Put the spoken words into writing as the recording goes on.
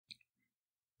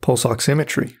Pulse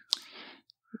oximetry.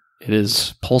 It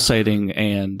is pulsating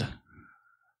and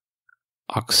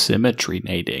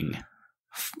oximetrinating.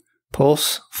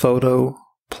 Pulse photo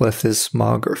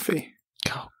plethysmography.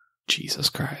 Oh, Jesus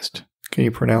Christ. Can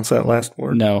you pronounce that last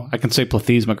word? No, I can say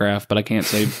plethysmograph, but I can't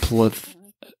say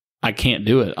I can't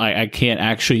do it. I can't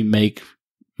actually make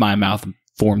my mouth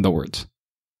form the words.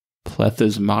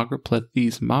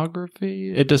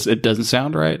 Plethysmography? It doesn't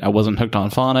sound right. I wasn't hooked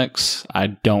on phonics. I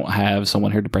don't have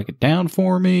someone here to break it down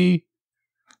for me.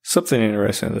 Something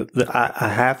interesting that I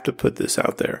have to put this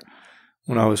out there.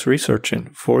 When I was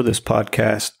researching for this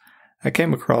podcast, I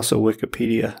came across a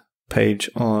Wikipedia page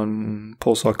on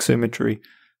pulse oximetry.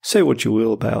 Say what you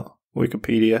will about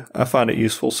Wikipedia. I find it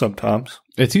useful sometimes.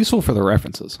 It's useful for the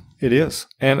references. It is.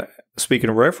 And speaking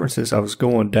of references, I was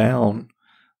going down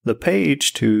the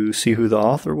page to see who the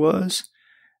author was,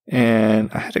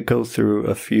 and I had to go through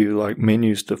a few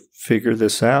menus to figure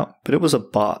this out, but it was a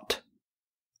bot.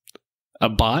 A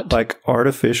bot? Like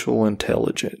artificial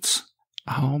intelligence.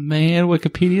 Oh man,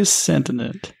 Wikipedia's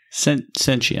sentient.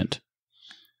 Sentient.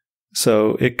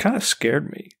 So it kind of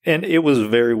scared me. And it was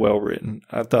very well written.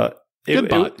 I thought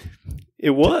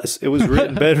it was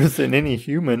written better than any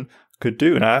human could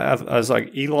do. And I was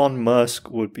like, Elon Musk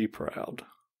would be proud.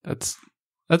 That's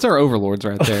our overlords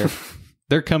right there.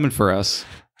 They're coming for us.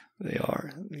 They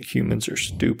are. Humans are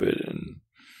stupid and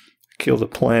kill the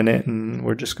planet, and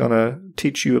we're just going to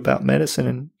teach you about medicine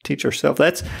and teach ourselves.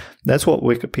 That's what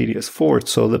Wikipedia is for,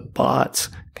 so that bots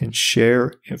can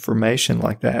share information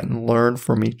like that and learn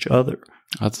from each other.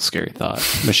 That's a scary thought.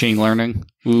 Machine learning.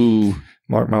 Ooh.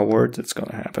 Mark my words, it's going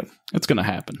to happen. It's going to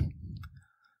happen.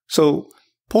 So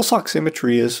pulse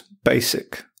oximetry is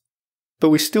basic, but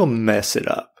we still mess it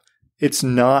up. It's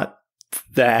not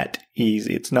that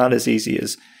easy. It's not as easy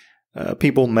as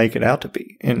people make it out to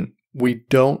be. And we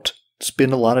don't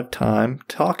spend a lot of time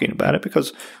talking about it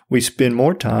because we spend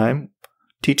more time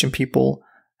teaching people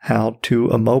how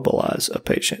to immobilize a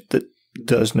patient that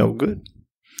does no good.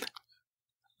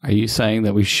 Are you saying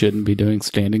that we shouldn't be doing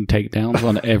standing takedowns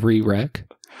on every rec?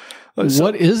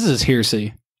 What is this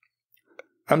hearsay?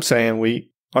 I'm saying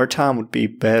our time would be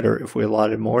better if we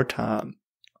allotted more time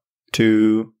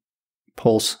to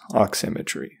pulse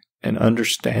oximetry and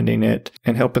understanding it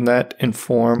and helping that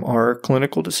inform our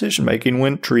clinical decision making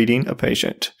when treating a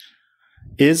patient.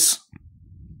 Is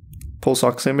pulse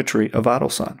oximetry a vital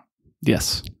sign?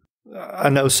 Yes. I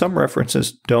know some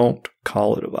references don't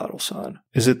call it a vital sign.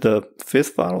 Is it the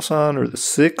 5th vital sign or the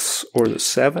 6th or the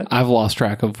 7th? I've lost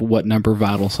track of what number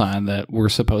vital sign that we're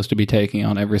supposed to be taking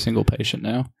on every single patient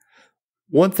now.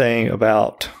 One thing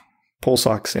about pulse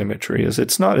oximetry is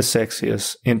it's not as sexy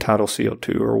as end-tidal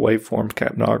CO2 or waveform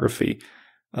capnography.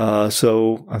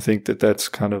 So I think that's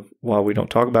kind of why we don't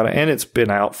talk about it. And it's been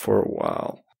out for a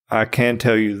while. I can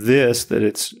tell you this,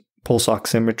 that pulse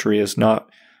oximetry is not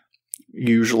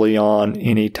usually on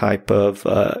any type of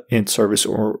in-service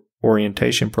or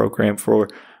orientation program for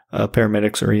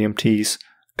paramedics or EMTs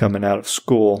coming out of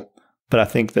school. But I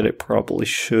think that it probably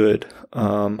should.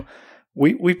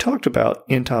 We've talked about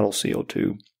end-tidal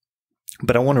CO2.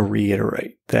 But I want to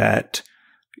reiterate that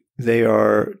they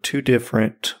are two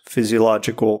different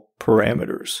physiological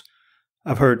parameters.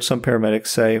 I've heard some paramedics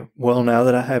say, well, now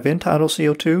that I have end-tidal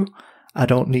CO2, I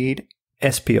don't need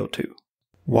SpO2.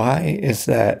 Why is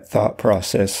that thought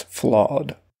process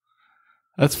flawed?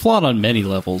 That's flawed on many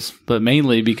levels, but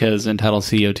mainly because end-tidal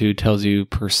CO2 tells you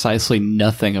precisely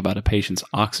nothing about a patient's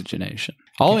oxygenation.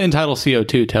 All end-tidal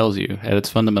CO2 tells you at its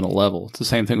fundamental level, it's the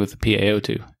same thing with the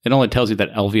PaO2. It only tells you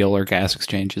that alveolar gas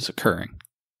exchange is occurring.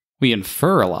 We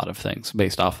infer a lot of things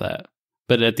based off that.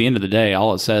 But at the end of the day,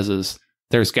 all it says is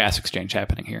there's gas exchange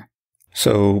happening here.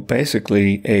 So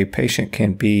basically, a patient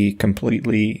can be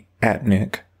completely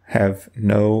apneic, have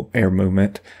no air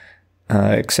movement,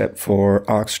 except for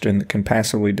oxygen that can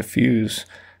passively diffuse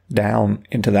down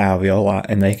into the alveoli,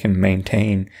 and they can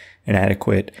maintain an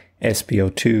adequate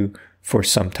SpO2 for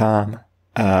some time,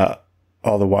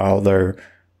 all the while their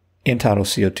end-tidal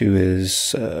CO2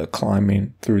 is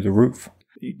climbing through the roof.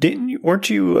 Didn't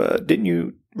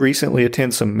you recently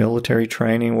attend some military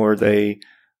training where they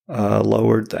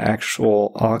lowered the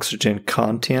actual oxygen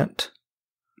content?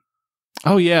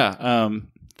 Oh yeah,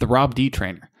 the Rob D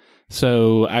trainer.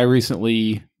 So I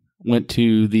recently went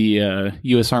to the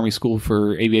U.S. Army School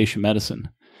for Aviation Medicine,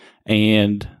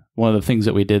 and one of the things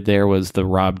that we did there was the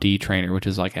Rob D trainer, which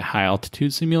is like a high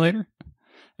altitude simulator.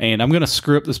 And I'm going to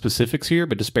screw up the specifics here,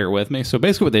 but just bear with me. So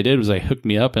basically what they did was they hooked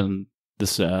me up in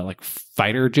this like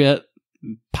fighter jet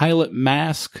pilot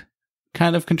mask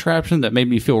kind of contraption that made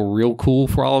me feel real cool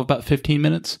for all of about 15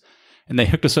 minutes. and they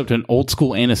hooked us up to an old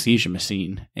school anesthesia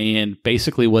machine. And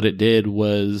basically what it did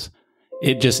was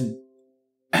it just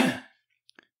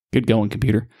good going,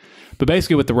 computer. But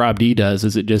basically what the Rob D does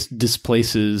is it just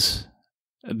displaces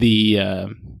the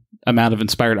amount of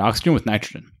inspired oxygen with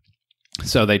nitrogen.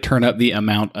 So they turn up the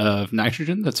amount of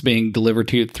nitrogen that's being delivered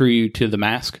through to the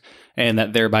mask, and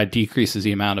that thereby decreases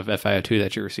the amount of FiO2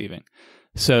 that you're receiving.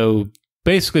 So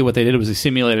basically what they did was they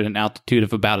simulated an altitude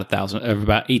of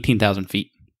about 18,000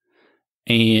 feet.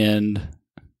 And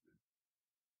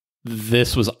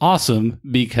this was awesome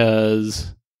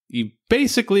because you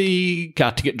basically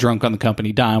got to get drunk on the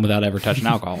company dime without ever touching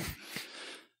alcohol.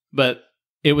 But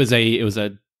it was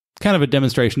a kind of a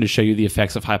demonstration to show you the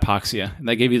effects of hypoxia. And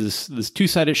they gave you this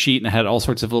two-sided sheet, and it had all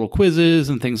sorts of little quizzes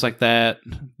and things like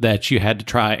that you had to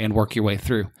try and work your way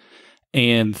through.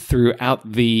 And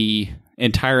throughout the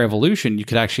entire evolution, you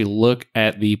could actually look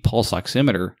at the pulse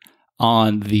oximeter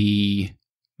on the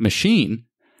machine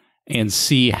and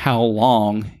see how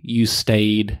long you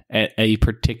stayed at a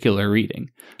particular reading.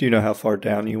 Do you know how far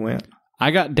down you went? I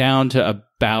got down to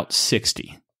about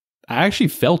 60. I actually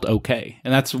felt okay.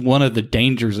 And that's one of the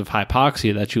dangers of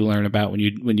hypoxia that you learn about when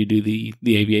you do the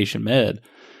aviation med.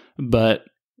 But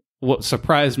what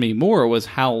surprised me more was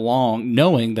how long,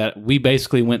 knowing that we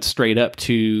basically went straight up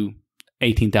to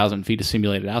 18,000 feet of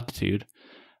simulated altitude,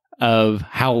 of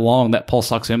how long that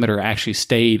pulse oximeter actually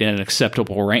stayed in an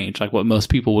acceptable range, like what most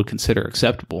people would consider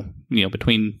acceptable,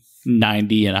 between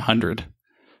 90 and 100.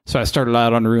 So I started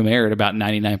out on room air at about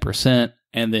 99%,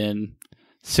 and then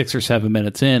 6 or 7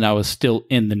 minutes in, I was still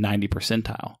in the 90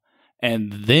 percentile.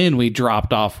 And then we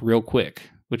dropped off real quick,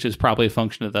 which is probably a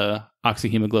function of the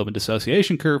oxyhemoglobin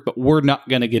dissociation curve, but we're not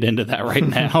going to get into that right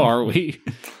now, are we?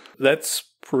 That's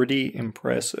pretty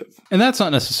impressive. And that's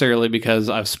not necessarily because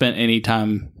I've spent any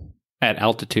time at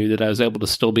altitude that I was able to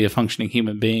still be a functioning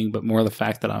human being, but more the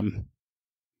fact that I'm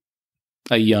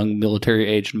a young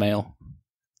military-aged male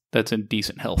that's in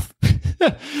decent health.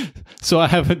 So I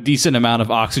have a decent amount of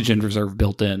oxygen reserve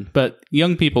built in. But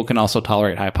young people can also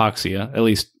tolerate hypoxia. At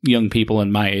least young people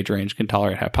in my age range can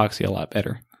tolerate hypoxia a lot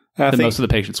better than most of the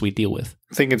patients we deal with.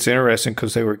 I think it's interesting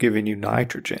because they were giving you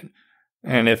nitrogen.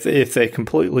 And if they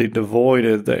completely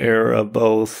devoided the air of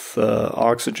both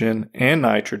oxygen and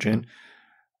nitrogen,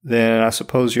 then I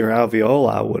suppose your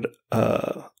alveoli would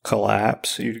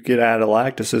collapse. You'd get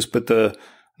atelectasis, but the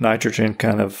nitrogen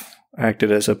kind of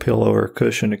acted as a pillow or a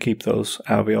cushion to keep those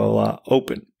alveoli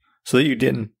open so that you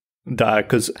didn't die,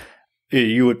 because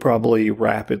you would probably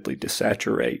rapidly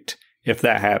desaturate if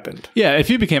that happened. Yeah, if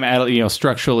you became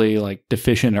structurally like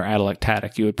deficient or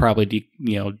atelectatic, you would probably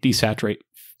desaturate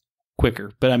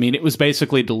quicker. But I mean, it was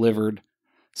basically delivered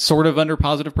sort of under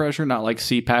positive pressure, not like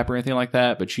CPAP or anything like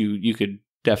that, but you could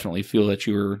definitely feel that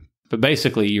you were. But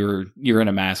basically, you're in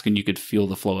a mask and you could feel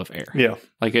the flow of air. Yeah,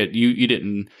 like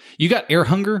you got air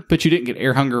hunger, but you didn't get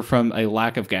air hunger from a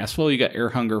lack of gas flow. You got air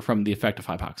hunger from the effect of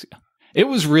hypoxia. It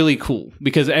was really cool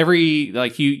because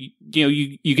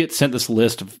you get sent this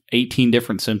list of 18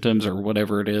 different symptoms or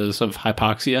whatever it is of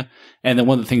hypoxia, and then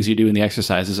one of the things you do in the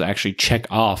exercise is actually check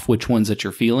off which ones that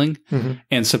you're feeling. Mm-hmm.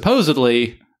 And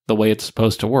supposedly, the way it's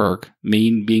supposed to work,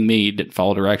 me being me, didn't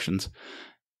follow directions.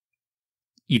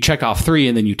 You check off 3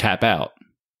 and then you tap out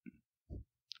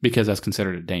because that's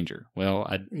considered a danger. Well,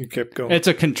 you kept going. It's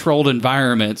a controlled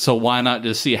environment, so why not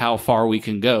just see how far we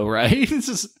can go, right?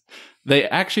 They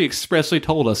actually expressly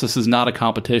told us this is not a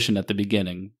competition at the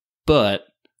beginning, but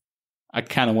I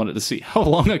kind of wanted to see how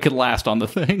long I could last on the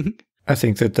thing. I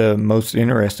think that the most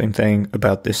interesting thing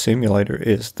about this simulator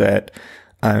is that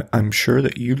I'm sure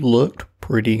that you looked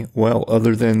pretty well,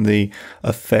 other than the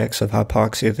effects of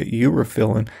hypoxia that you were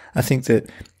feeling. I think that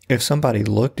if somebody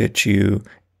looked at you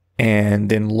and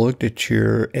then looked at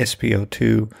your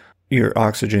SpO2, your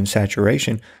oxygen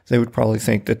saturation, they would probably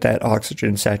think that that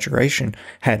oxygen saturation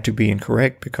had to be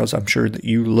incorrect, because I'm sure that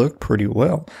you looked pretty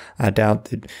well. I doubt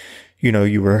that,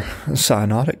 you were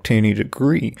cyanotic to any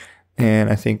degree. And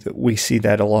I think that we see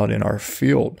that a lot in our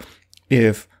field.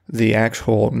 If the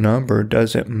actual number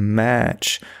doesn't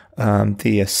match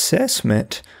the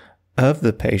assessment of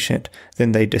the patient,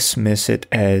 then they dismiss it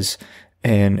as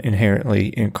an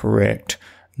inherently incorrect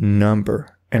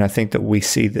number. And I think that we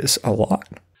see this a lot.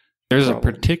 There's a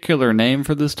particular name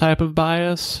for this type of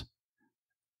bias,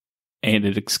 and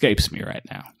it escapes me right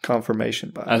now.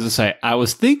 Confirmation bias. As I say, I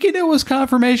was thinking it was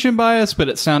confirmation bias, but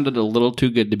it sounded a little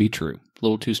too good to be true, a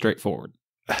little too straightforward.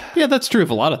 Yeah, that's true of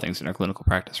a lot of things in our clinical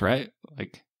practice, right?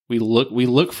 Like we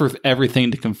look for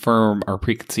everything to confirm our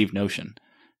preconceived notion,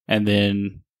 and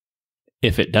then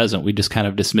if it doesn't, we just kind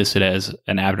of dismiss it as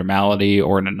an abnormality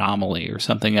or an anomaly or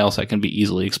something else that can be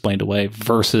easily explained away,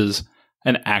 versus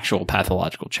an actual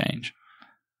pathological change.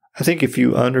 I think if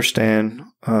you understand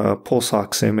pulse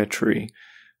oximetry,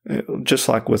 just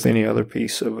like with any other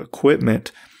piece of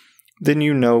equipment, then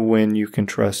you know when you can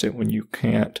trust it, when you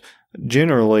can't.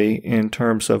 Generally, in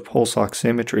terms of pulse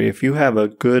oximetry, if you have a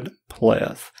good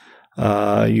pleth,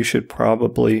 you should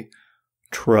probably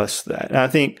trust that. And I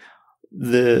think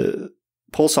the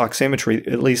pulse oximetry,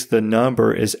 at least the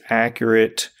number, is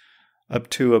accurate up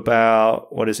to about,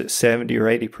 70 or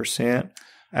 80%.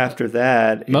 After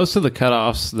that, most of the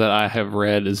cutoffs that I have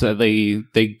read is that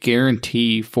they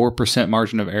guarantee 4%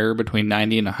 margin of error between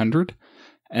 90 and 100.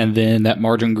 And then that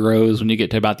margin grows when you get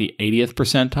to about the 80th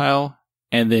percentile.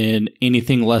 And then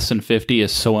anything less than 50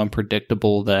 is so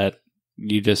unpredictable that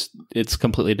it's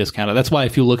completely discounted. That's why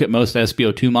if you look at most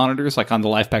SpO2 monitors, like on the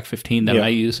LifePak 15 that I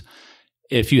use,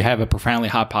 if you have a profoundly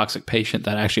hypoxic patient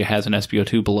that actually has an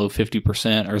SpO2 below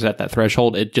 50% or is at that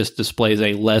threshold, it just displays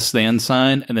a less than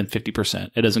sign and then 50%.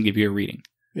 It doesn't give you a reading.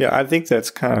 Yeah, I think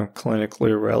that's kind of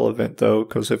clinically irrelevant, though,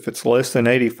 because if it's less than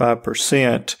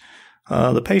 85%,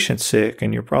 the patient's sick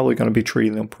and you're probably going to be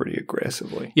treating them pretty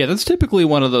aggressively. Yeah, that's typically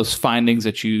one of those findings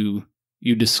that you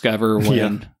discover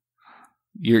when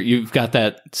you've got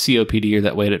that COPD or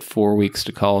that waited 4 weeks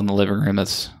to call in the living room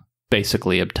that's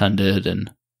basically obtunded and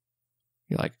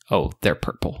you're like, oh, they're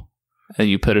purple. And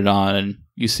you put it on and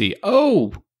you see,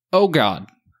 oh God.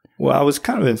 Well, I was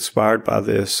kind of inspired by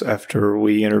this after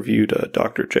we interviewed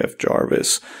Dr. Jeff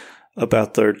Jarvis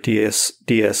about their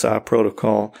DSI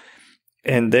protocol.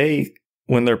 And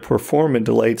when they're performing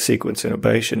delayed sequence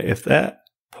intubation, if that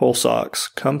pulse ox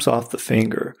comes off the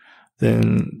finger,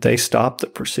 then they stop the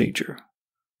procedure.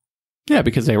 Yeah,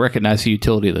 because they recognize the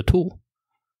utility of the tool.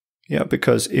 Yeah,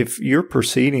 because if you're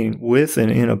proceeding with an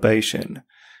intubation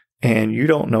and you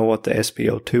don't know what the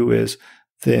SpO2 is,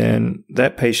 then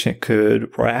that patient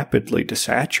could rapidly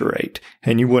desaturate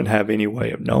and you wouldn't have any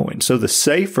way of knowing. So the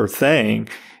safer thing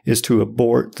is to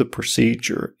abort the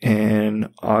procedure and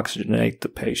oxygenate the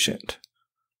patient.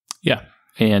 Yeah.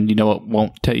 And you know what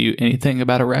won't tell you anything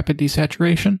about a rapid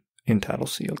desaturation? End-tidal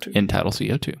CO2. End-tidal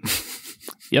CO2.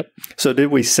 Yep. So did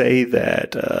we say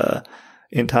that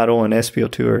end-tidal and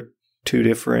SpO2 are two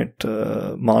different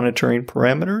monitoring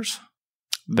parameters?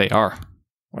 They are.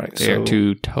 Right. They are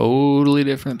two totally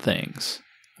different things.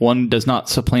 One does not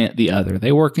supplant the other.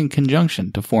 They work in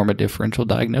conjunction to form a differential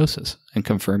diagnosis and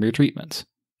confirm your treatments.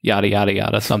 Yada, yada,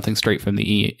 yada, something straight from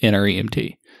the inner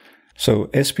EMT. So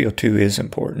SpO2 is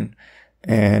important,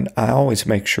 and I always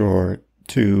make sure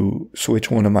to switch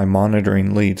one of my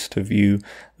monitoring leads to view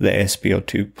the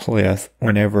SpO2 pleth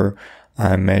whenever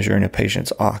I'm measuring a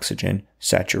patient's oxygen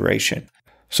saturation.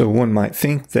 So one might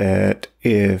think that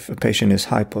if a patient is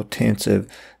hypotensive,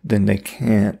 then they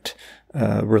can't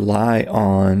rely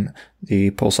on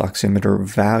the pulse oximeter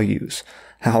values.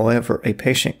 However, a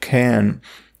patient can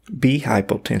be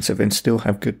hypotensive and still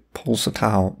have good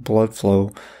pulsatile blood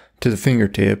flow to the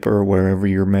fingertip or wherever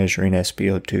you're measuring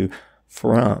SpO2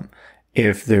 from.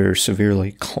 If they're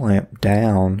severely clamped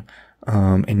down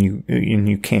and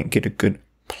you can't get a good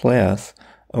pleth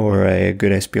or a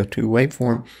good SpO2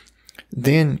 waveform,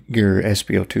 then your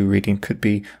SpO2 reading could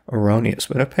be erroneous.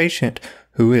 But a patient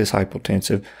who is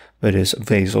hypotensive but is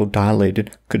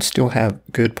vasodilated could still have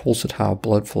good pulsatile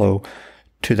blood flow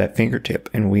to that fingertip.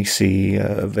 And we see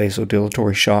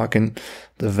vasodilatory shock in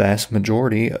the vast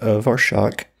majority of our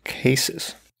shock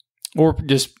cases. Or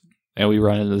just, and we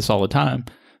run into this all the time,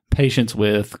 patients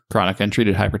with chronic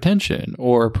untreated hypertension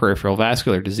or peripheral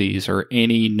vascular disease or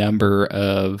any number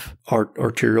of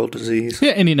arterial disease.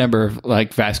 Yeah, any number of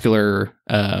like vascular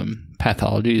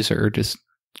pathologies or just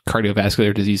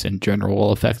cardiovascular disease in general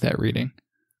will affect that reading.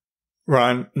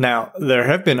 Ron, now there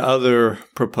have been other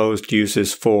proposed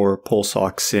uses for pulse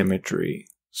oximetry,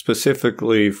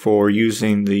 specifically for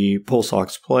using the pulse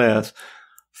ox pleth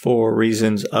for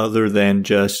reasons other than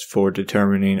just for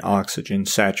determining oxygen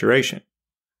saturation.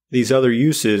 These other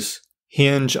uses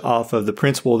hinge off of the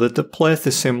principle that the pleth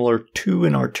is similar to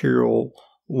an arterial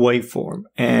waveform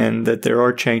and that there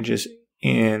are changes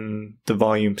in the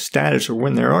volume status, or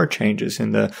when there are changes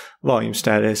in the volume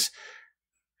status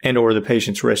and or the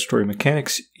patient's respiratory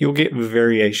mechanics, you'll get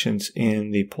variations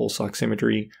in the pulse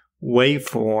oximetry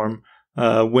waveform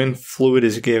when fluid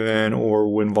is given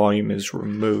or when volume is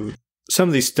removed. Some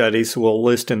of these studies we'll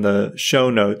list in the show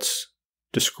notes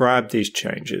describe these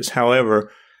changes.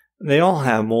 However, they all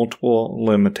have multiple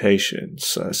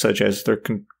limitations, such as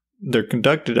they're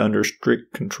conducted under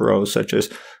strict control, such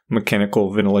as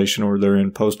mechanical ventilation, or they're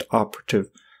in post-operative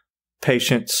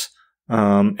patients,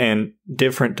 and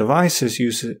different devices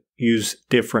use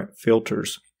different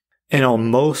filters. And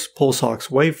on most pulse ox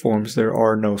waveforms, there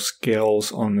are no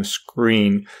scales on the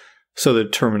screen, so the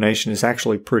determination is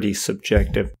actually pretty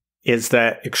subjective. Is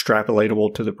that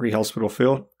extrapolatable to the pre-hospital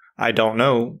field? I don't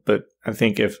know, but I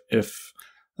think if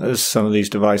some of these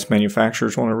device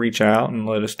manufacturers want to reach out and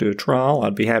let us do a trial,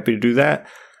 I'd be happy to do that.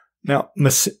 Now,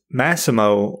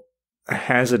 Masimo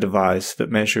has a device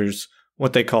that measures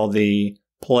what they call the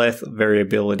pleth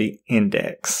variability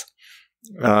index.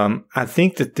 I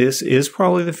think that this is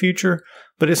probably the future,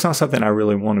 but it's not something I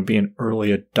really want to be an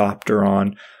early adopter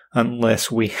on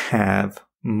unless we have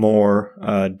more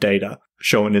data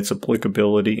showing its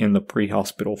applicability in the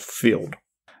pre-hospital field.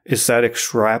 Is that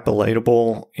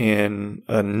extrapolatable in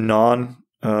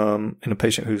a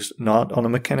patient who's not on a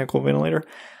mechanical ventilator?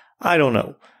 I don't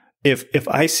know. If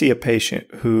I see a patient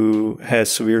who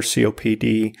has severe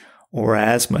COPD or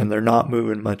asthma and they're not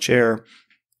moving much air,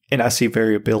 and I see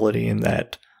variability in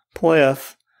that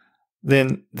pleth,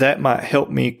 then that might help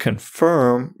me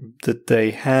confirm that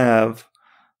they have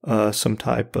some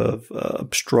type of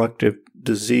obstructive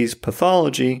disease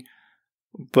pathology,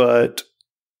 but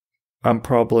I'm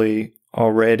probably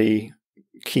already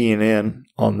keying in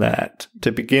on that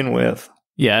to begin with.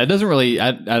 Yeah, it doesn't really,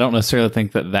 I don't necessarily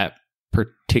think that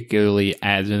particularly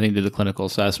adds anything to the clinical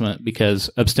assessment, because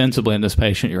ostensibly in this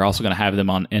patient, you're also going to have them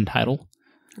on end-tidal.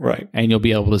 Right. And you'll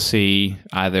be able to see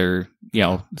either,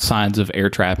 signs of air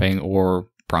trapping or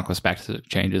bronchospastic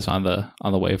changes on the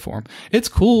waveform. It's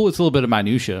cool. It's a little bit of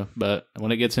minutia, but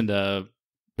when it gets into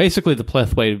basically the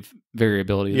pleth wave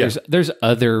variability, there's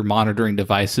other monitoring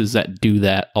devices that do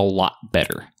that a lot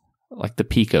better, like the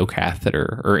Pico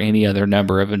catheter or any other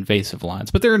number of invasive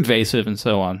lines. But they're invasive and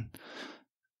so on.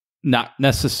 Not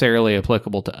necessarily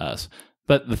applicable to us.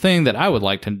 But the thing that I would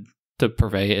like to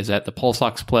purvey is that the pulse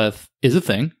ox pleth is a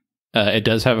thing. It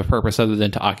does have a purpose other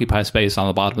than to occupy space on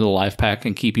the bottom of the life pack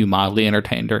and keep you mildly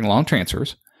entertained during long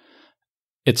transfers.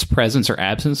 Its presence or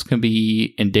absence can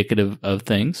be indicative of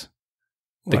things.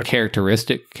 The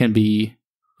characteristic can be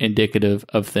indicative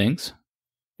of things.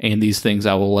 And these things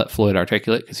I will let Floyd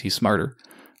articulate because he's smarter.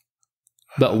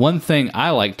 But one thing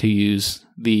I like to use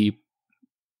the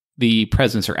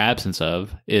presence or absence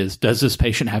of is, does this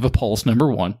patient have a pulse, number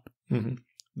one? Mm-hmm.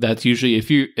 That's usually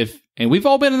and we've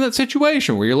all been in that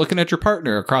situation where you're looking at your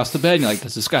partner across the bed and you're like,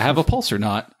 does this guy have a pulse or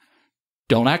not?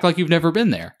 Don't act like you've never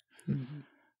been there. Mm-hmm.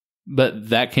 But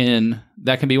that can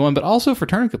be one, but also for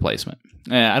tourniquet placement.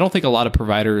 I don't think a lot of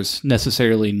providers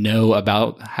necessarily know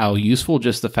about how useful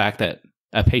just the fact that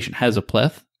a patient has a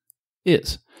pleth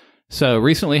is. So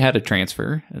recently had a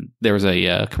transfer. There was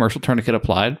a commercial tourniquet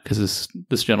applied because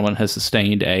this gentleman has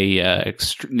sustained a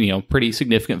pretty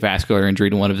significant vascular injury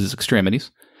to one of his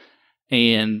extremities,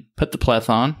 and put the pleth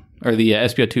on, or the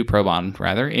SpO2 probe on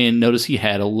rather, and noticed he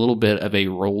had a little bit of a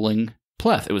rolling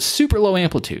pleth. It was super low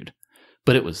amplitude,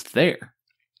 but it was there.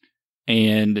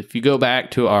 And if you go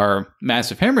back to our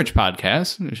massive hemorrhage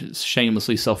podcast, which is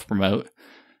shamelessly self-promote,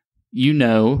 you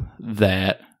know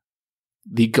that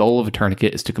the goal of a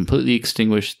tourniquet is to completely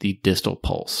extinguish the distal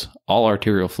pulse. All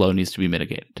arterial flow needs to be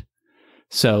mitigated.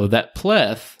 So that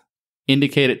pleth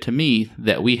indicated to me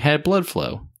that we had blood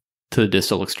flow to the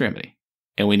distal extremity,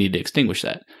 and we need to extinguish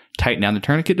that. Tighten down the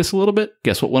tourniquet just a little bit.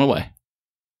 Guess what went away?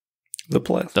 The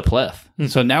pleth. The pleth. Mm-hmm.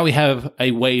 So now we have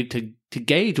a way to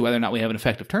gauge whether or not we have an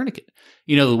effective tourniquet.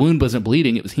 The wound wasn't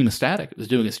bleeding. It was hemostatic. It was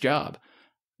doing its job.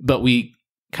 But we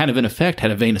kind of in effect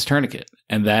had a venous tourniquet,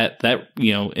 and that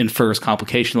infers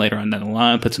complication later on down the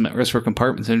line, puts them at risk for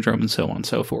compartment syndrome, and so on and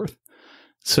so forth.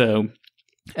 So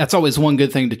that's always one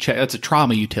good thing to check. That's a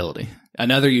trauma utility.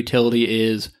 Another utility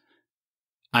is,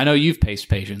 I know you've paced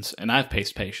patients and I've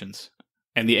paced patients,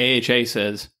 and the AHA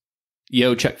says,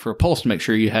 check for a pulse to make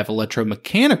sure you have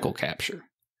electromechanical capture.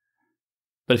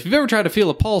 But if you've ever tried to feel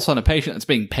a pulse on a patient that's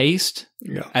being paced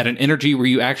at an energy where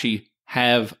you actually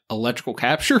have electrical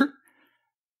capture,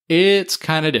 it's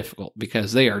kind of difficult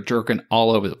because they are jerking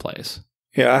all over the place.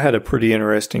 Yeah, I had a pretty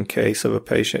interesting case of a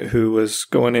patient who was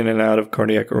going in and out of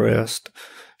cardiac arrest.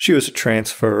 She was a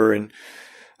transfer, and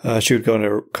she would go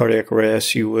into cardiac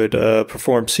arrest. You would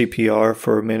perform CPR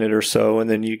for a minute or so, and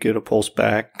then you get a pulse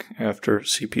back after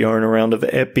CPR and a round of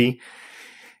epi.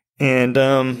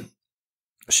 And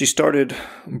she started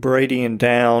bradying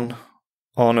down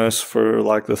on us for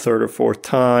like the third or fourth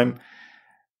time.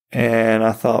 And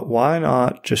I thought, why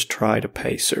not just try to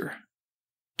pace her?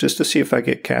 Just to see if I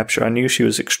get capture. I knew she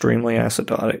was extremely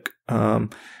acidotic.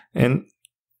 And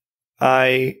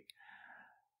I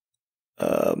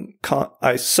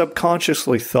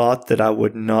subconsciously thought that I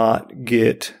would not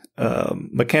get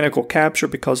mechanical capture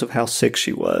because of how sick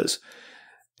she was.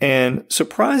 And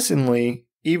surprisingly,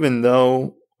 even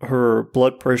though her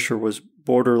blood pressure was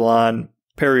borderline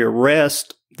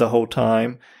peri-arrest the whole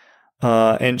time,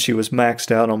 and she was maxed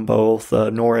out on both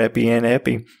norepi and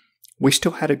epi, we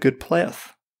still had a good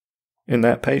pleth in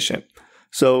that patient.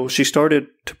 So she started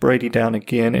to Brady down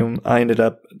again, and I ended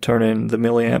up turning the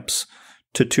milliamps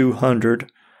to 200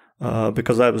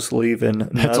 because I was leaving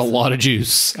nothing. That's a lot of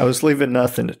juice. I was leaving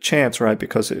nothing to chance, right?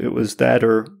 Because it was that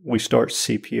or we start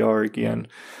CPR again.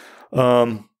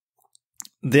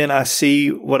 Then I see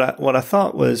what I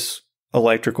thought was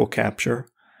electrical capture,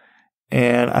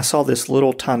 and I saw this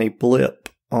little tiny blip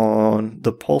on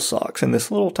the pulse ox, and this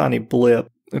little tiny blip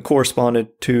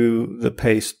corresponded to the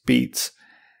pace beats.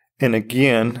 And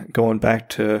again, going back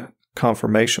to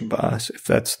confirmation bias, if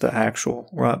that's the actual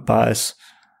right bias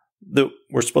that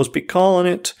we're supposed to be calling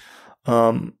it,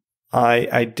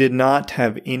 I did not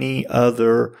have any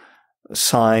other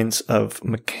signs of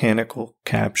mechanical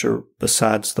capture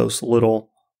besides those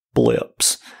little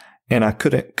blips. And I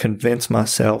couldn't convince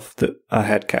myself that I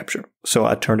had capture. So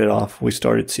I turned it off. We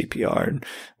started CPR and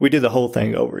we did the whole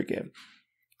thing over again.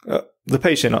 The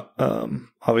patient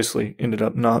obviously ended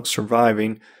up not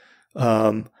surviving.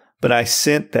 But I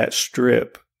sent that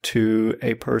strip to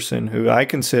a person who I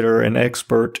consider an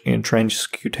expert in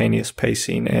transcutaneous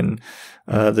pacing and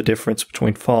the difference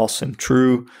between false and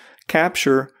true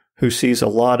capture, who sees a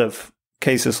lot of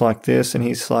cases like this. And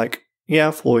he's like,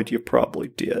 yeah, Floyd, you probably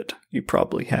did. You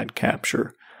probably had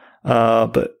capture.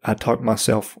 But I talked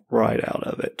myself right out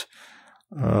of it.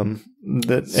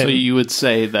 So you would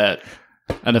say that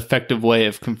an effective way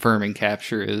of confirming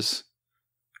capture is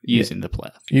using the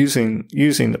pleth. Using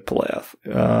the pleth,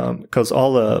 because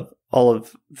all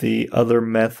of the other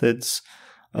methods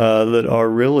that are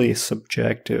really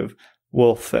subjective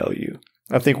will fail you.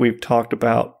 I think we've talked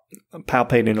about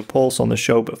palpating a pulse on the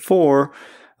show before.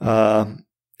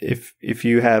 If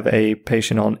you have a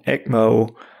patient on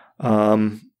ECMO,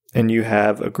 and you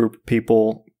have a group of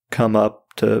people come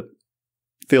up to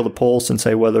feel the pulse and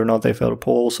say whether or not they felt a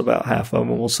pulse, about half of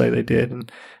them will say they did,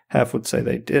 and half would say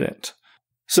they didn't.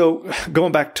 So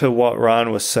going back to what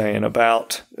Ryan was saying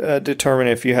about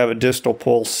determining if you have a distal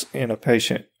pulse in a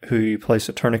patient who you place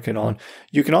a tourniquet on,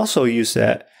 you can also use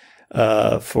that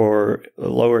for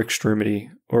lower extremity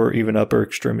or even upper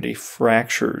extremity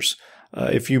fractures.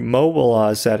 If you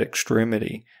mobilize that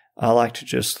extremity, I like to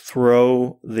just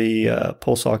throw the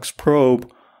pulse ox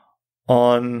probe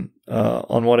on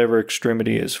whatever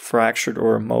extremity is fractured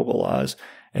or immobilized,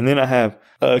 and then I have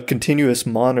a continuous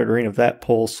monitoring of that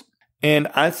pulse. And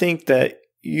I think that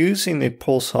using the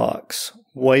pulse ox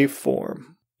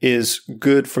waveform is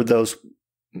good for those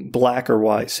black or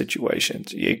white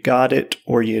situations. You got it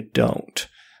or you don't.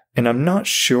 And I'm not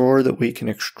sure that we can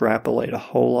extrapolate a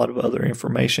whole lot of other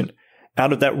information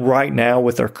out of that right now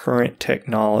with our current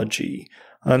technology.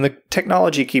 And the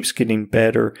technology keeps getting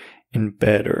better and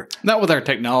better. Not with our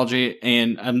technology,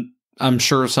 and I'm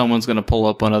sure someone's going to pull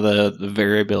up one of the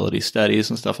variability studies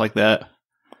and stuff like that.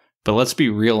 But let's be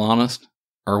real honest.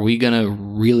 Are we going to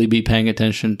really be paying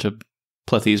attention to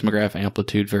plethysmograph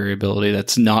amplitude variability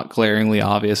that's not glaringly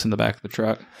obvious in the back of the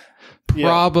truck? Yeah.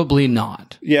 Probably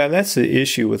not. Yeah, and that's the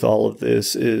issue with all of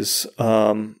this is,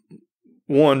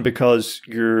 one, because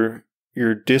your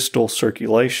distal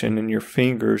circulation in your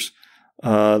fingers,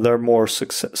 they're more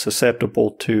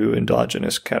susceptible to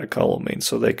endogenous catecholamine,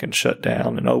 so they can shut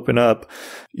down and open up.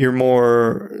 Your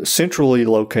more centrally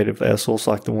located vessels,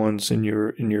 like the ones in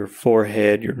your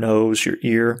forehead, your nose, your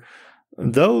ear,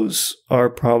 those are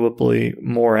probably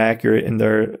more accurate, and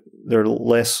they're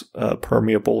less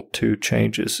permeable to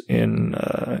changes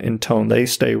in tone. They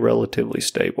stay relatively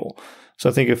stable. So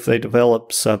I think if they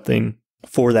develop something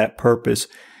for that purpose,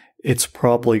 it's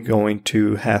probably going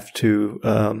to have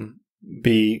to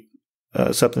be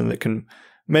something that can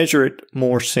measure it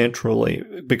more centrally,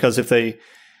 because if they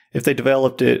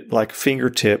developed it like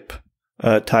fingertip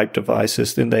type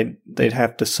devices, then they'd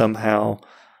have to somehow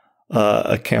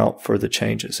account for the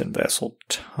changes in vessel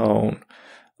tone,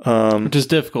 which is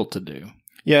difficult to do.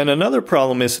 Yeah, and another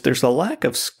problem is that there's a lack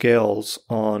of scales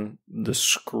on the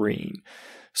screen,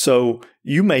 so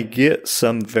you may get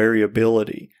some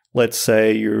variability. Let's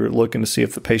say you're looking to see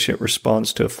if the patient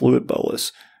responds to a fluid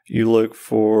bolus. You look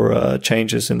for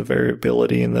changes in the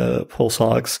variability in the pulse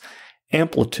ox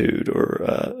amplitude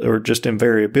or just in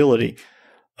variability.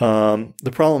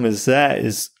 The problem is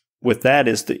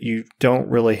that you don't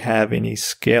really have any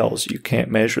scales. You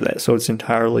can't measure that, so it's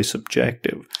entirely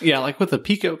subjective. Yeah, like with a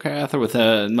picocath or with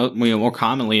more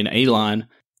commonly an A-line,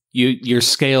 your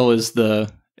scale is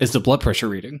the blood pressure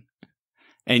reading.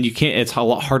 And you can't. It's a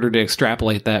lot harder to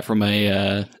extrapolate that from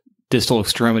a distal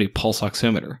extremity pulse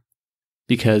oximeter,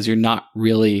 because you're not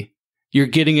really you're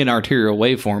getting an arterial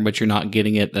waveform, but you're not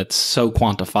getting it that's so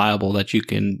quantifiable that you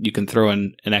can throw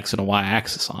an X and a Y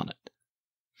axis on it.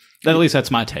 At least that's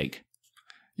my take.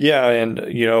 Yeah, and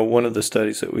one of the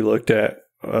studies that we looked at,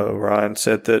 Ryan,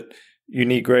 said that you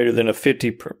need greater than a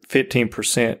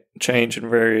 15% change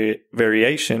in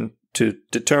variation to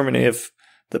determine if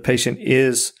the patient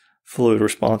is fluid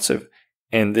responsive.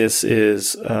 And this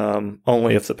is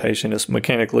only if the patient is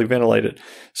mechanically ventilated.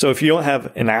 So if you don't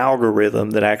have an algorithm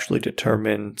that actually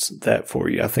determines that for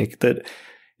you, I think that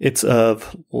it's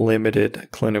of limited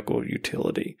clinical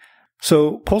utility.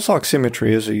 So pulse oximetry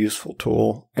is a useful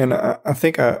tool. And I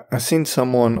think I've seen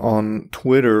someone on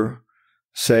Twitter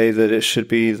say that it should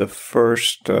be the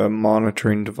first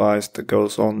monitoring device that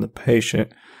goes on the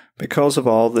patient because of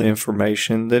all the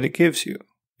information that it gives you.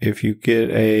 If you get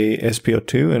a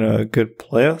SpO2 and a good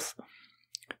pleth,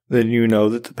 then you know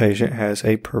that the patient has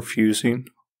a perfusing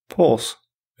pulse.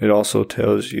 It also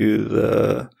tells you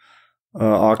the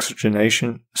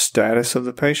oxygenation status of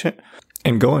the patient.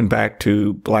 And going back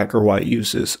to black or white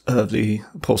uses of the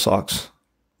pulse ox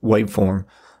waveform,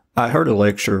 I heard a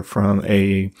lecture from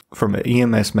an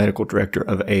EMS medical director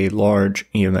of a large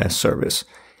EMS service.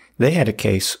 They had a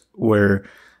case where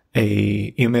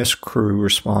a EMS crew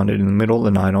responded in the middle of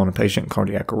the night on a patient in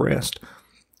cardiac arrest,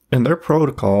 and their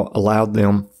protocol allowed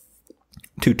them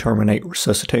to terminate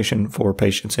resuscitation for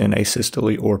patients in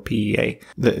asystole or PEA.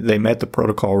 They met the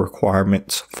protocol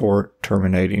requirements for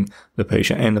terminating the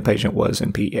patient, and the patient was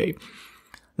in PEA.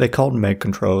 They called med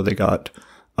control. They got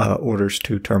orders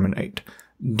to terminate.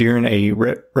 During a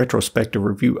retrospective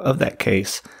review of that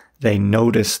case, they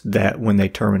noticed that when they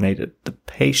terminated the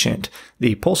patient,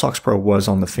 the pulse ox probe was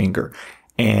on the finger,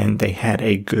 and they had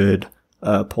a good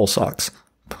pulse ox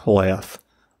pleth.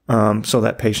 So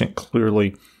that patient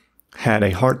clearly had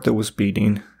a heart that was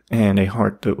beating, and a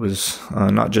heart that was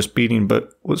not just beating, but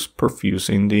was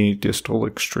perfusing the distal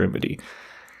extremity.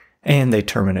 And they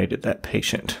terminated that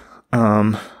patient.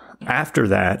 After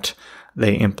that,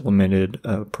 they implemented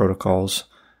protocols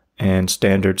and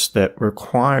standards that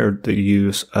required the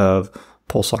use of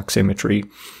pulse oximetry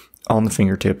on the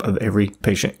fingertip of every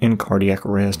patient in cardiac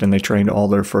arrest, and they trained all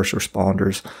their first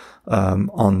responders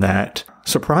on that.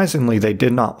 Surprisingly, they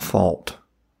did not fault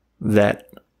that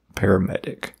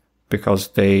paramedic because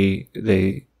they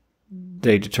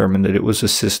determined that it was a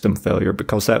system failure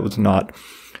because that was not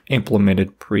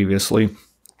implemented previously.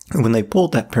 And when they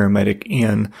pulled that paramedic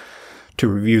in to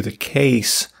review the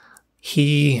case,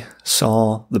 he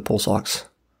saw the pulse ox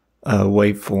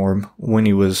waveform when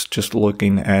he was just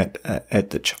looking at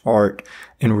the chart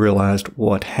and realized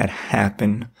what had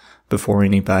happened before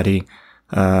anybody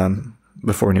had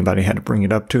to bring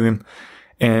it up to him.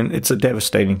 And it's a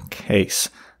devastating case.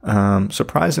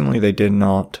 Surprisingly, the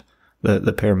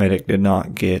paramedic did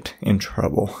not get in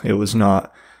trouble. It was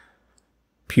not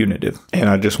punitive. And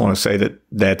I just want to say that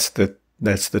that's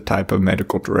the type of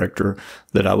medical director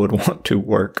that I would want to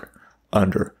work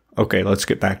under. Okay, let's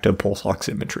get back to pulse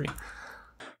oximetry.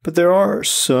 But there are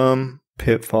some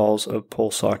pitfalls of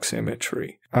pulse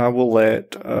oximetry. I will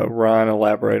let Ryan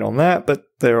elaborate on that, but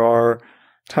there are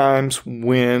times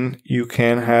when you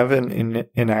can have an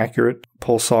inaccurate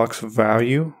pulse ox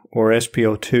value or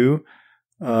SpO2,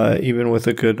 even with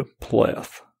a good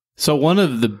pleth. So one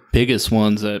of the biggest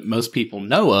ones that most people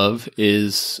know of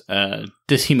is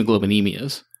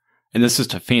dyshemoglobinemias. And this is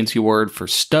just a fancy word for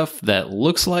stuff that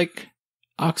looks like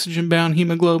oxygen-bound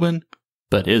hemoglobin,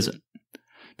 but isn't.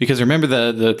 Because remember,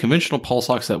 the conventional pulse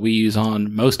ox that we use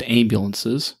on most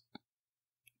ambulances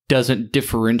doesn't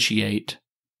differentiate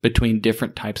between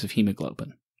different types of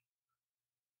hemoglobin.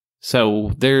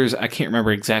 So I can't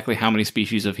remember exactly how many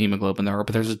species of hemoglobin there are,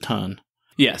 but there's a ton.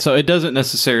 Yeah, so it doesn't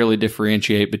necessarily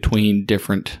differentiate between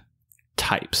different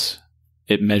types.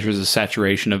 It measures the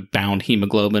saturation of bound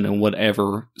hemoglobin and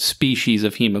whatever species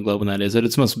of hemoglobin that is at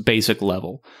its most basic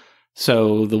level.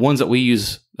 So the ones that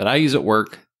I use at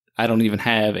work, I don't even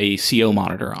have a CO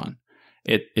monitor on.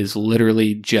 It is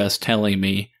literally just telling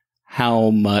me how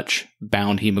much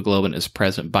bound hemoglobin is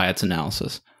present by its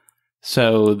analysis.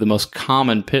 So the most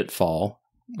common pitfall,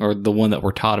 or the one that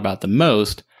we're taught about the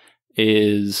most,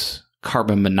 is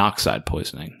carbon monoxide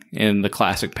poisoning in the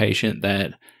classic patient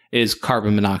that is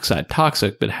carbon monoxide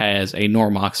toxic but has a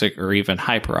normoxic or even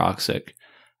hyperoxic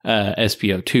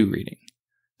SpO2 reading.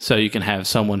 So you can have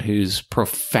someone who's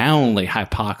profoundly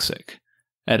hypoxic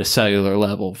at a cellular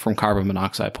level from carbon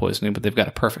monoxide poisoning, but they've got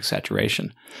a perfect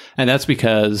saturation. And that's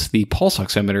because the pulse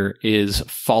oximeter is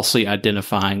falsely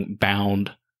identifying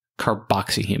bound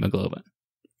carboxyhemoglobin.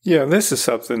 Yeah, this is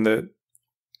something that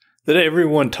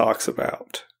everyone talks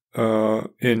about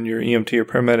in your EMT or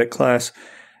paramedic class.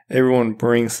 everyone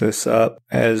brings this up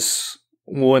as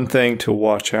one thing to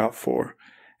watch out for.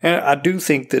 And I do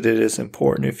think that it is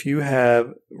important. If you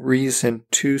have reason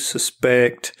to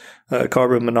suspect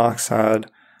carbon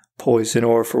monoxide poison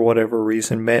or for whatever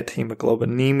reason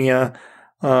methemoglobinemia,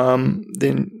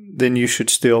 then you should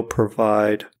still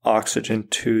provide oxygen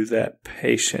to that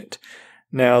patient.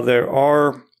 Now, there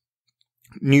are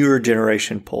newer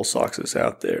generation pulse oxes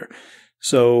out there.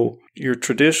 So your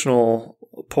traditional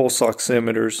pulse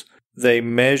oximeters, they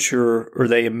measure or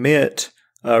they emit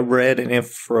red and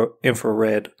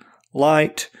infrared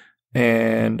light,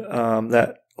 and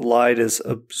that light is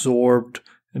absorbed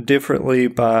differently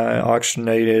by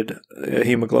oxygenated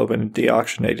hemoglobin and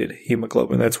deoxygenated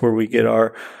hemoglobin. That's where we get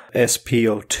our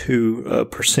SpO2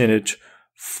 percentage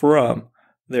from.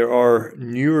 There are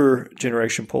newer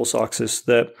generation pulse oxes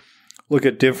that look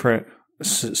at different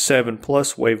 7+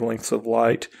 wavelengths of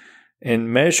light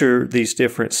and measure these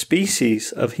different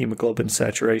species of hemoglobin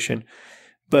saturation.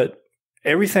 But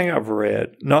everything I've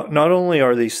read, not only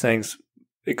are these things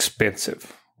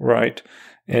expensive, right?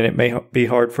 And it may be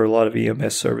hard for a lot of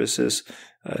EMS services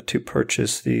to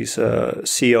purchase these CO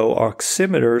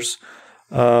oximeters,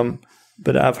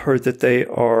 but I've heard that they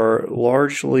are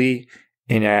largely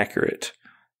inaccurate.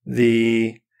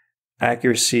 The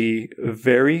accuracy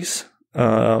varies,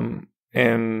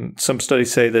 and some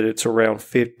studies say that it's around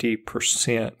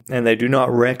 50%, and they do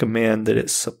not recommend that it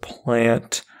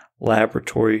supplant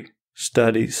laboratory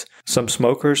studies. Some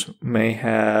smokers may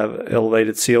have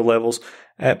elevated CO levels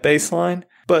at baseline,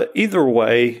 but either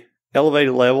way,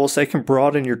 elevated levels, they can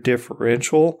broaden your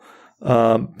differential,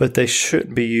 but they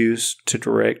shouldn't be used to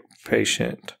direct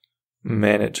patient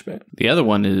management. The other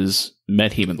one is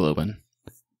methemoglobin.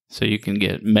 So you can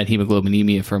get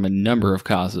methemoglobinemia from a number of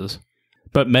causes.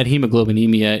 But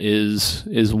methemoglobinemia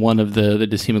is one of the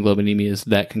dyshemoglobinemias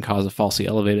that can cause a falsely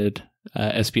elevated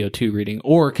SpO2 reading,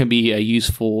 or can be a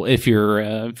useful, if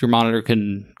your monitor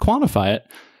can quantify it,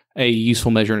 a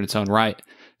useful measure in its own right.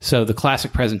 So the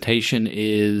classic presentation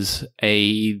is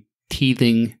a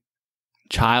teething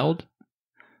child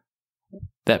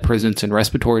that presents in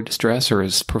respiratory distress or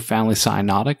is profoundly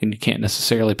cyanotic, and you can't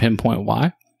necessarily pinpoint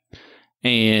why.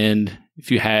 And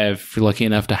if you're lucky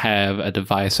enough to have a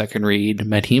device that can read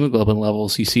methemoglobin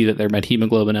levels, you see that their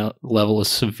methemoglobin level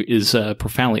is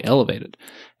profoundly elevated.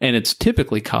 And it's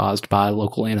typically caused by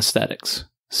local anesthetics.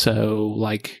 So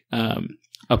like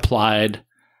applied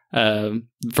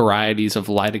varieties of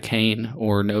lidocaine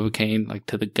or novocaine, like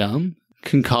to the gum,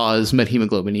 can cause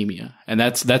methemoglobinemia. And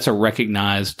that's a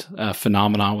recognized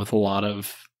phenomenon with a lot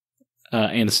of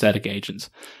anesthetic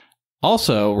agents.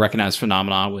 Also recognized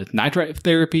phenomenon with nitrite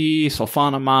therapy,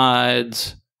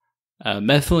 sulfonamides,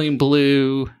 methylene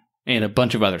blue, and a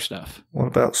bunch of other stuff. What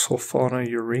about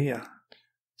sulfonylurea?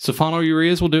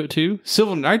 Sulfonylureas will do it too.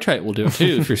 Silver nitrite will do it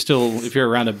too if you're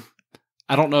around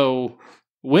I don't know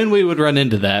when we would run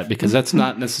into that, because that's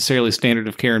not necessarily standard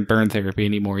of care in burn therapy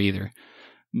anymore either.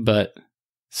 But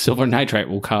silver nitrite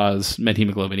will cause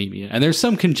methemoglobinemia. And there's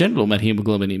some congenital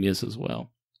methemoglobinemia as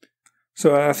well.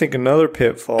 So I think another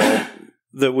pitfall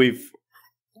that we've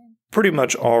pretty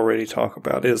much already talked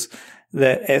about is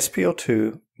that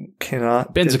SpO2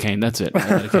 cannot... Benzocaine, that's it.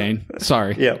 Lidocaine.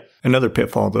 Sorry. Yeah. Another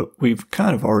pitfall that we've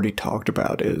kind of already talked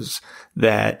about is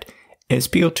that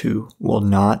SpO2 will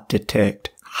not detect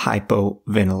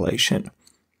hypoventilation,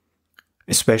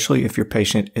 especially if your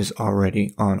patient is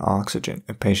already on oxygen.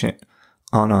 A patient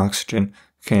on oxygen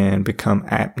can become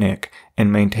apneic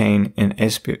and maintain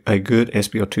a good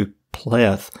SpO2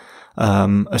 pleth,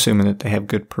 assuming that they have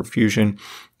good perfusion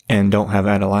and don't have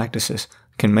atelectasis,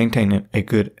 can maintain a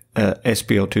good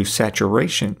SpO2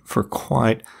 saturation for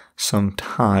quite some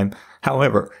time.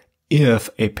 However, if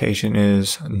a patient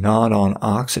is not on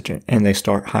oxygen and they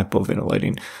start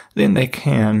hypoventilating, then they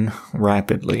can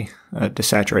rapidly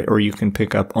desaturate, or you can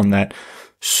pick up on that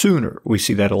sooner. We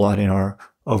see that a lot in our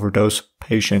overdose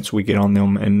patients. We get on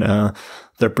them and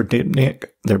they're predypneic,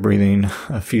 they're breathing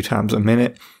a few times a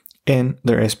minute, and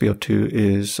their SpO2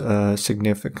 is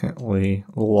significantly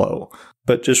low.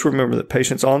 But just remember that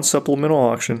patients on supplemental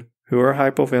oxygen who are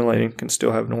hypoventilating can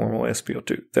still have normal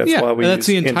SpO2. That's why we use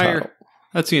entitle.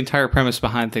 That's the entire premise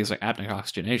behind things like apneic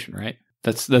oxygenation, right?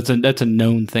 That's a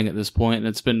known thing at this point, and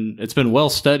it's been well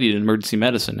studied in emergency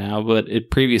medicine now. But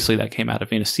previously that came out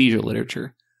of anesthesia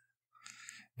literature.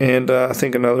 And I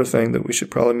think another thing that we should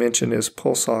probably mention is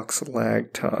pulse ox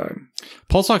lag time.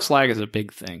 Pulse ox lag is a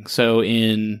big thing. So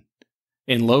in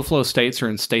low flow states or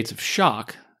in states of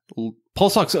shock,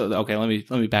 pulse ox. Okay, let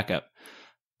me back up.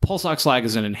 Pulse ox lag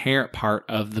is an inherent part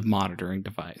of the monitoring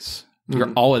device.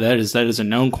 That is a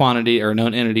known quantity, or a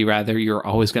known entity rather. You're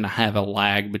always going to have a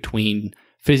lag between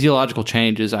physiological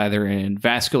changes either in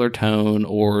vascular tone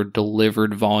or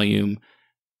delivered volume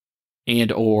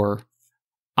and or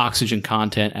oxygen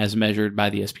content as measured by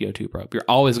the SpO2 probe. You're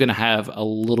always going to have a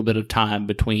little bit of time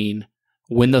between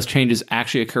when those changes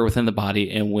actually occur within the body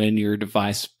and when your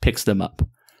device picks them up.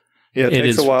 Yeah, it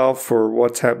takes a while for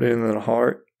what's happening in the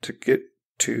heart to get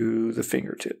to the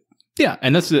fingertip. Yeah,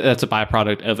 and that's a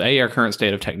byproduct of our current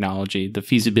state of technology, the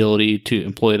feasibility to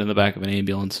employ it in the back of an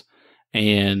ambulance,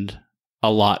 and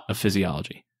a lot of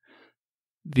physiology.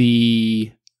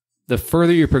 The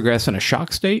further you progress in a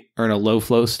shock state or in a low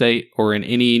flow state or in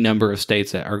any number of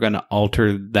states that are going to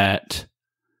alter that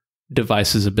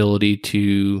device's ability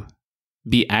to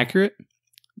be accurate,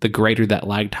 the greater that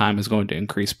lag time is going to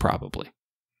increase probably.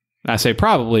 And I say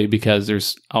probably because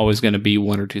there's always going to be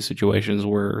one or two situations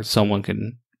where someone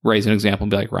can raise an example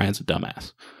and be like, Ryan's a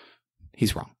dumbass.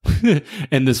 He's wrong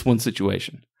in this one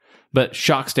situation. But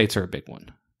shock states are a big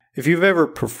one. If you've ever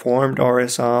performed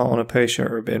RSI on a patient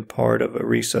or been part of a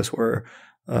resus where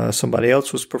somebody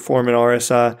else was performing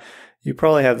RSI, you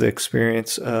probably have the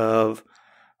experience of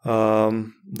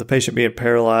the patient being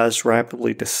paralyzed,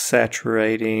 rapidly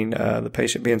desaturating, the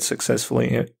patient being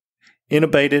successfully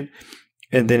intubated,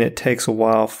 and then it takes a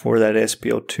while for that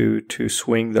SpO2 to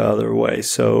swing the other way.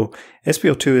 So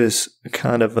SpO2 is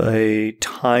kind of a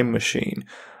time machine.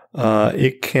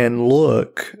 It can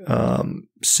look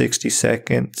 60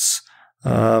 seconds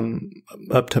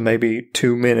up to maybe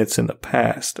 2 minutes in the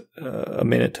past, a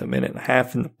minute to a minute and a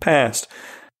half in the past.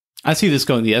 I see this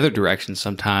going the other direction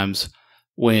sometimes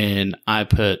when I'm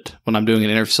doing an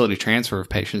interfacility transfer of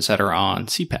patients that are on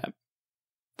CPAP.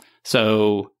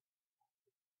 So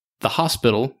the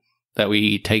hospital that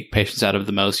we take patients out of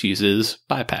the most uses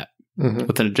BiPAP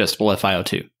with an adjustable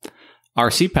FiO2. Our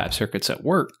CPAP circuits at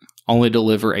work only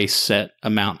deliver a set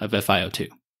amount of FiO2.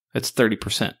 It's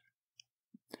 30%.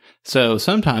 So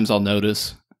sometimes I'll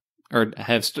notice, or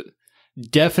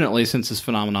definitely since this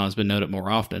phenomenon has been noted more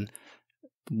often,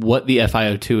 what the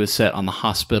FiO2 is set on the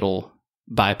hospital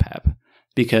BiPAP.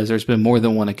 Because there's been more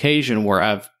than one occasion where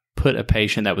I've put a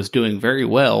patient that was doing very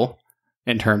well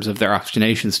in terms of their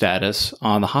oxygenation status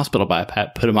on the hospital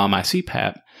BiPAP, put them on my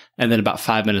CPAP, and then about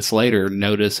 5 minutes later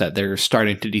notice that they're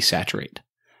starting to desaturate.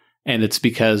 And it's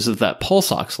because of that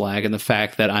pulse ox lag and the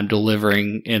fact that I'm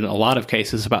delivering, in a lot of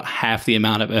cases, about half the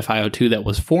amount of FiO2 that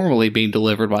was formerly being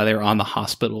delivered while they were on the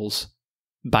hospital's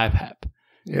BiPAP.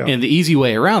 Yeah. And the easy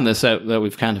way around this that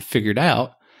we've kind of figured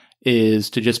out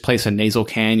is to just place a nasal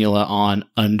cannula on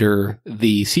under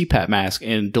the CPAP mask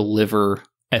and deliver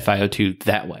FiO2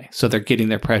 that way. So they're getting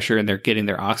their pressure and they're getting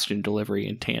their oxygen delivery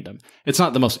in tandem. It's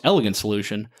not the most elegant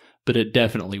solution, but it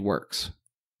definitely works.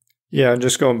 Yeah, and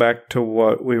just going back to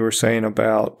what we were saying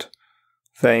about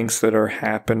things that are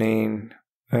happening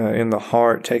in the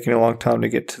heart, taking a long time to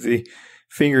get to the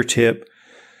fingertip,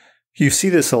 you see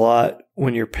this a lot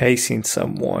when you're pacing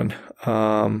someone.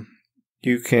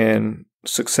 You can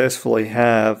successfully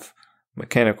have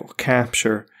mechanical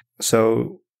capture.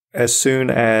 So as soon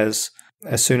as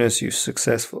you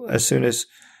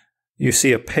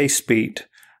see a pace beat,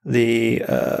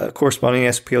 the corresponding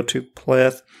SpO2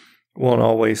 pleth won't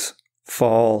always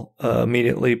fall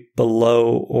immediately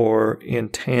below or in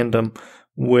tandem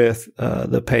with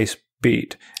the pace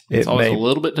beat. It's always a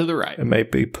little bit to the right. It may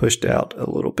be pushed out a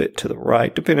little bit to the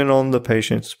right, depending on the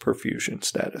patient's perfusion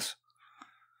status.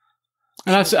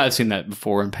 And I've seen that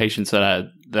before in patients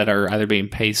that are either being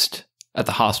paced at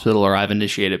the hospital or I've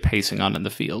initiated pacing on in the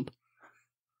field.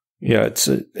 Yeah,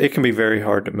 it can be very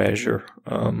hard to measure.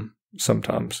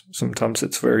 Sometimes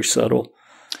it's very subtle.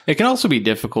 It can also be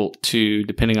difficult to,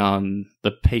 depending on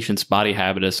the patient's body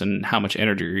habitus and how much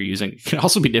energy you're using, it can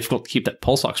also be difficult to keep that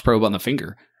pulse ox probe on the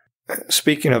finger.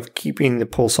 Speaking of keeping the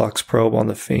pulse ox probe on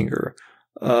the finger,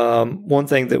 one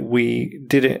thing that we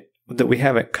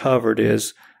haven't covered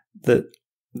is that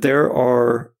there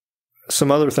are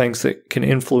some other things that can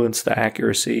influence the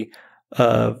accuracy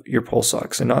of your pulse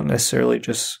ox, and not necessarily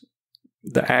just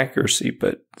the accuracy,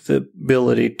 but the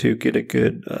ability to get a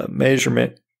good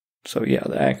measurement. So yeah,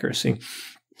 the accuracy,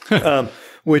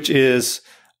 which is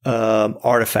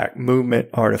movement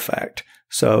artifact.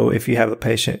 So if you have a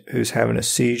patient who's having a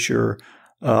seizure,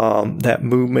 that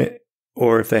movement,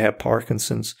 or if they have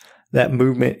Parkinson's, that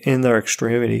movement in their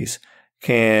extremities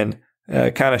can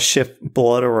kind of shift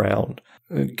blood around.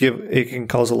 It can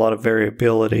cause a lot of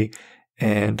variability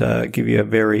and give you a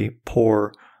very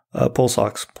poor pulse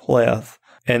ox pleth.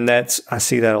 And I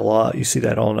see that a lot. You see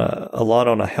that a lot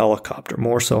on a helicopter,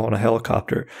 more so on a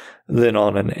helicopter than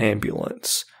on an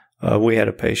ambulance. We had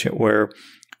a patient where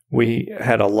we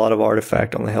had a lot of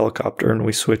artifact on the helicopter, and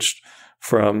we switched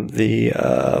from the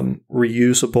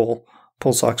reusable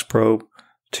pulse ox probe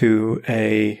to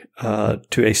a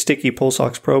sticky pulse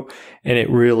ox probe, and it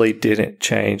really didn't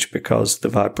change because the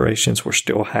vibrations were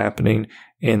still happening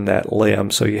in that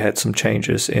limb. So you had some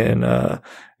changes in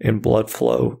blood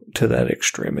flow to that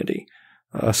extremity.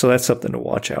 So that's something to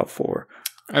watch out for.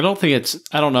 I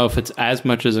don't know if it's as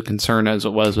much as a concern as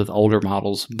it was with older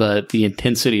models, but the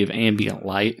intensity of ambient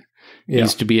light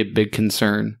used to be a big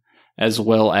concern, as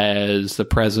well as the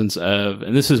presence of,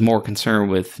 and this is more concern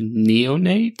with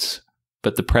neonates,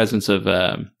 but the presence of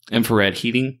infrared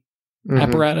heating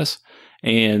apparatus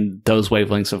and those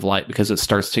wavelengths of light, because it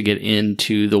starts to get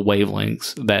into the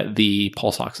wavelengths that the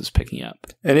pulse ox is picking up.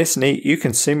 And it's neat. You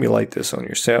can simulate this on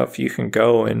yourself. You can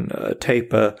go and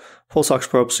tape a pulse ox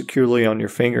probe securely on your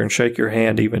finger and shake your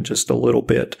hand even just a little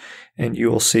bit, and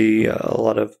you will see a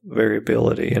lot of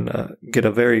variability and get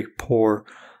a very poor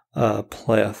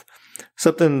pleth.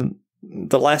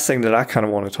 The last thing that I kind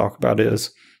of want to talk about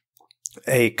is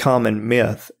a common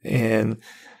myth, and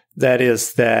that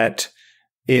is that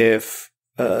if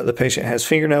the patient has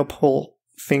fingernail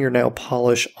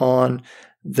polish on,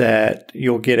 that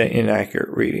you'll get an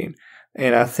inaccurate reading.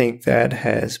 And I think that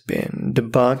has been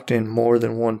debunked in more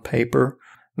than one paper.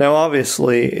 Now,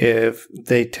 obviously, if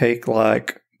they take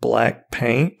like black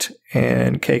paint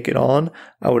and cake it on,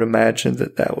 I would imagine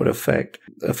that would affect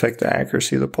the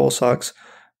accuracy of the pulse ox.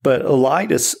 But a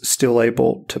light is still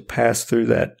able to pass through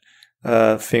that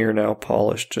fingernail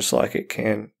polish just like it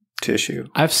can tissue.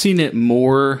 I've seen it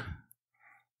more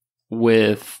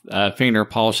with fingernail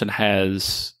polish that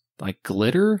has like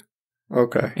glitter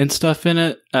and stuff in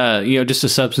it. Just a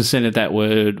substance in it that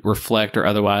would reflect or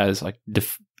otherwise like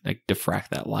diffract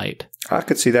that light. I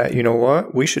could see that. You know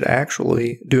what? We should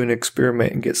actually do an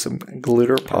experiment and get some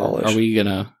glitter polish. Are we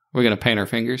we're gonna paint our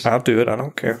fingers? I'll do it. I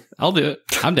don't care. I'll do it.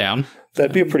 I'm down.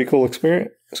 That'd be a pretty cool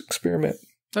experiment.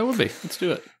 That would be. Let's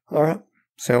do it. All right.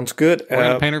 Sounds good. We're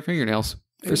gonna paint our fingernails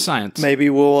for science. Maybe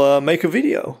we'll make a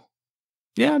video.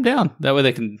 Yeah, I'm down. That way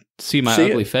they can see my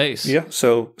ugly face. Yeah,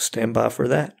 so stand by for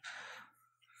that.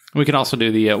 We can also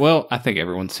do the, I think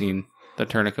everyone's seen the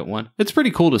tourniquet one. It's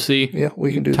pretty cool to see. Yeah,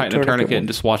 we can do tighten a tourniquet and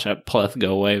just watch that pleth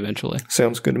go away eventually.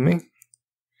 Sounds good to me.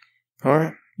 All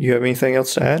right. You have anything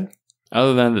else to add?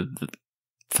 Other than,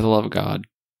 for the love of God,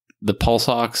 the pulse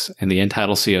ox and the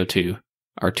end-tidal CO2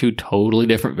 are two totally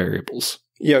different variables.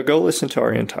 Yeah, go listen to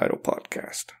our end-tidal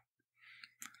podcast.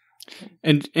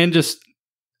 And just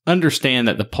understand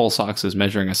that the pulse ox is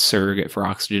measuring a surrogate for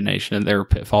oxygenation, and there are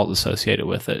pitfalls associated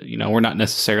with it. We're not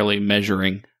necessarily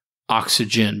measuring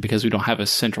oxygen because we don't have a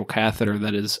central catheter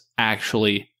that is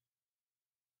actually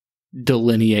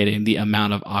delineating the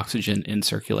amount of oxygen in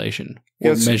circulation.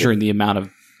 We're measuring the amount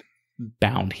of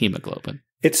bound hemoglobin.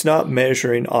 It's not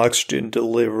measuring oxygen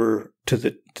delivery to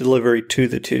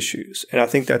the tissues. And I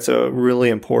think that's a really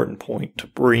important point to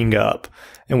bring up.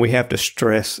 And we have to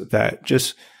stress that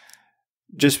just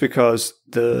because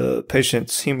the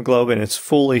patient's hemoglobin is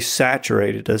fully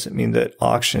saturated doesn't mean that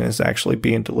oxygen is actually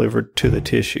being delivered to the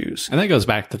tissues. And that goes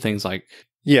back to things like...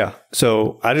 Yeah.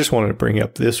 So I just wanted to bring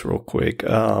up this real quick.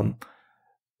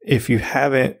 If you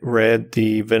haven't read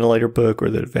the ventilator book or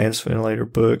the advanced ventilator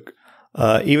book,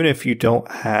 even if you don't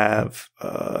have...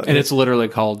 and it's literally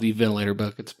called the ventilator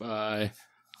book. It's by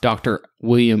Dr.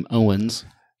 William Owens.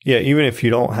 Yeah, even if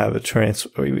you don't have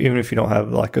even if you don't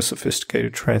have like a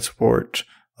sophisticated transport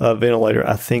ventilator,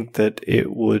 I think that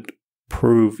it would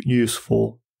prove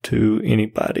useful to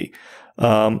anybody.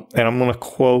 And I'm going to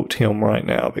quote him right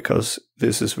now because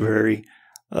this is very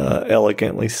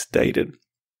elegantly stated.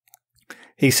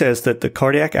 He says that the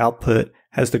cardiac output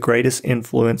has the greatest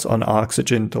influence on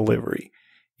oxygen delivery.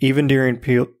 Even during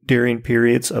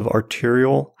periods of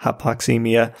arterial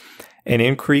hypoxemia, an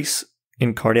increase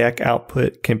in cardiac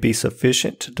output can be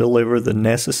sufficient to deliver the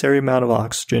necessary amount of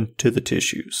oxygen to the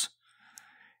tissues.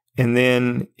 And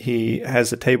then he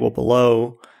has a table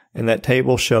below, and that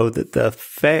table showed that the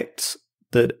effects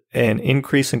that an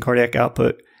increase in cardiac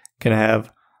output can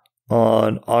have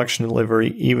on oxygen delivery,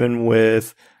 even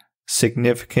with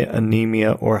significant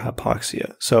anemia or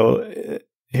hypoxia. So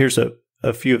here's a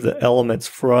few of the elements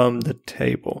from the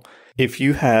table. If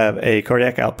you have a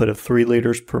cardiac output of 3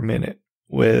 liters per minute,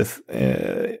 with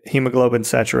hemoglobin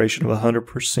saturation of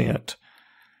 100%.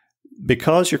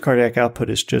 Because your cardiac output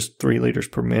is just 3 liters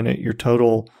per minute, your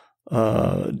total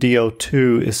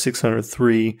DO2 is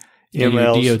 603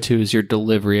 mLs. Your DO2 is your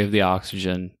delivery of the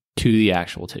oxygen to the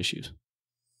actual tissues.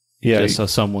 Yeah.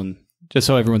 Just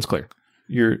so everyone's clear.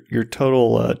 Your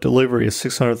total delivery is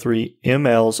 603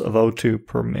 mLs of O2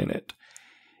 per minute.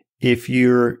 If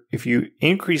you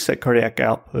increase that cardiac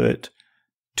output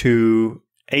to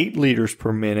 8 liters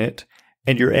per minute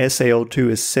and your SaO2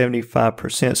 is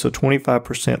 75%, so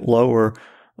 25% lower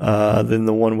than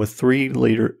the one with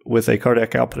with a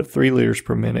cardiac output of 3 liters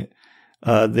per minute,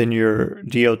 then your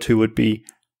DO2 would be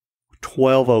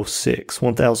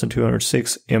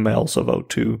 1,206 mLs of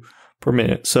O2 per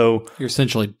minute. So you're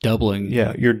essentially doubling.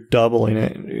 Yeah, you're doubling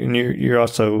it, and you're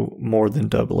also more than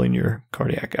doubling your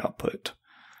cardiac output.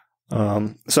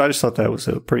 So I just thought that was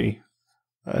a pretty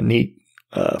neat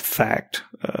fact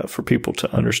for people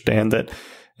to understand that.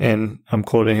 And I'm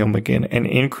quoting him again: an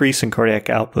increase in cardiac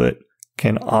output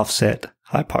can offset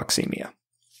hypoxemia.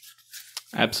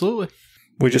 Absolutely.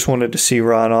 We just wanted to see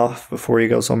Ron off before he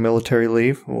goes on military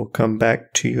leave. We'll come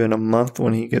back to you in a month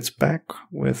when he gets back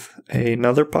with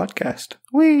another podcast.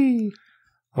 Whee!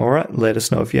 All right. Let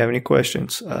us know if you have any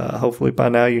questions. Hopefully by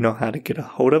now you know how to get a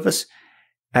hold of us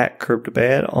at Curb to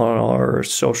Bed on our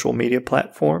social media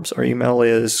platforms. Our email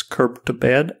is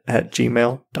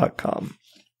curbtobed@gmail.com.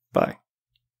 Bye.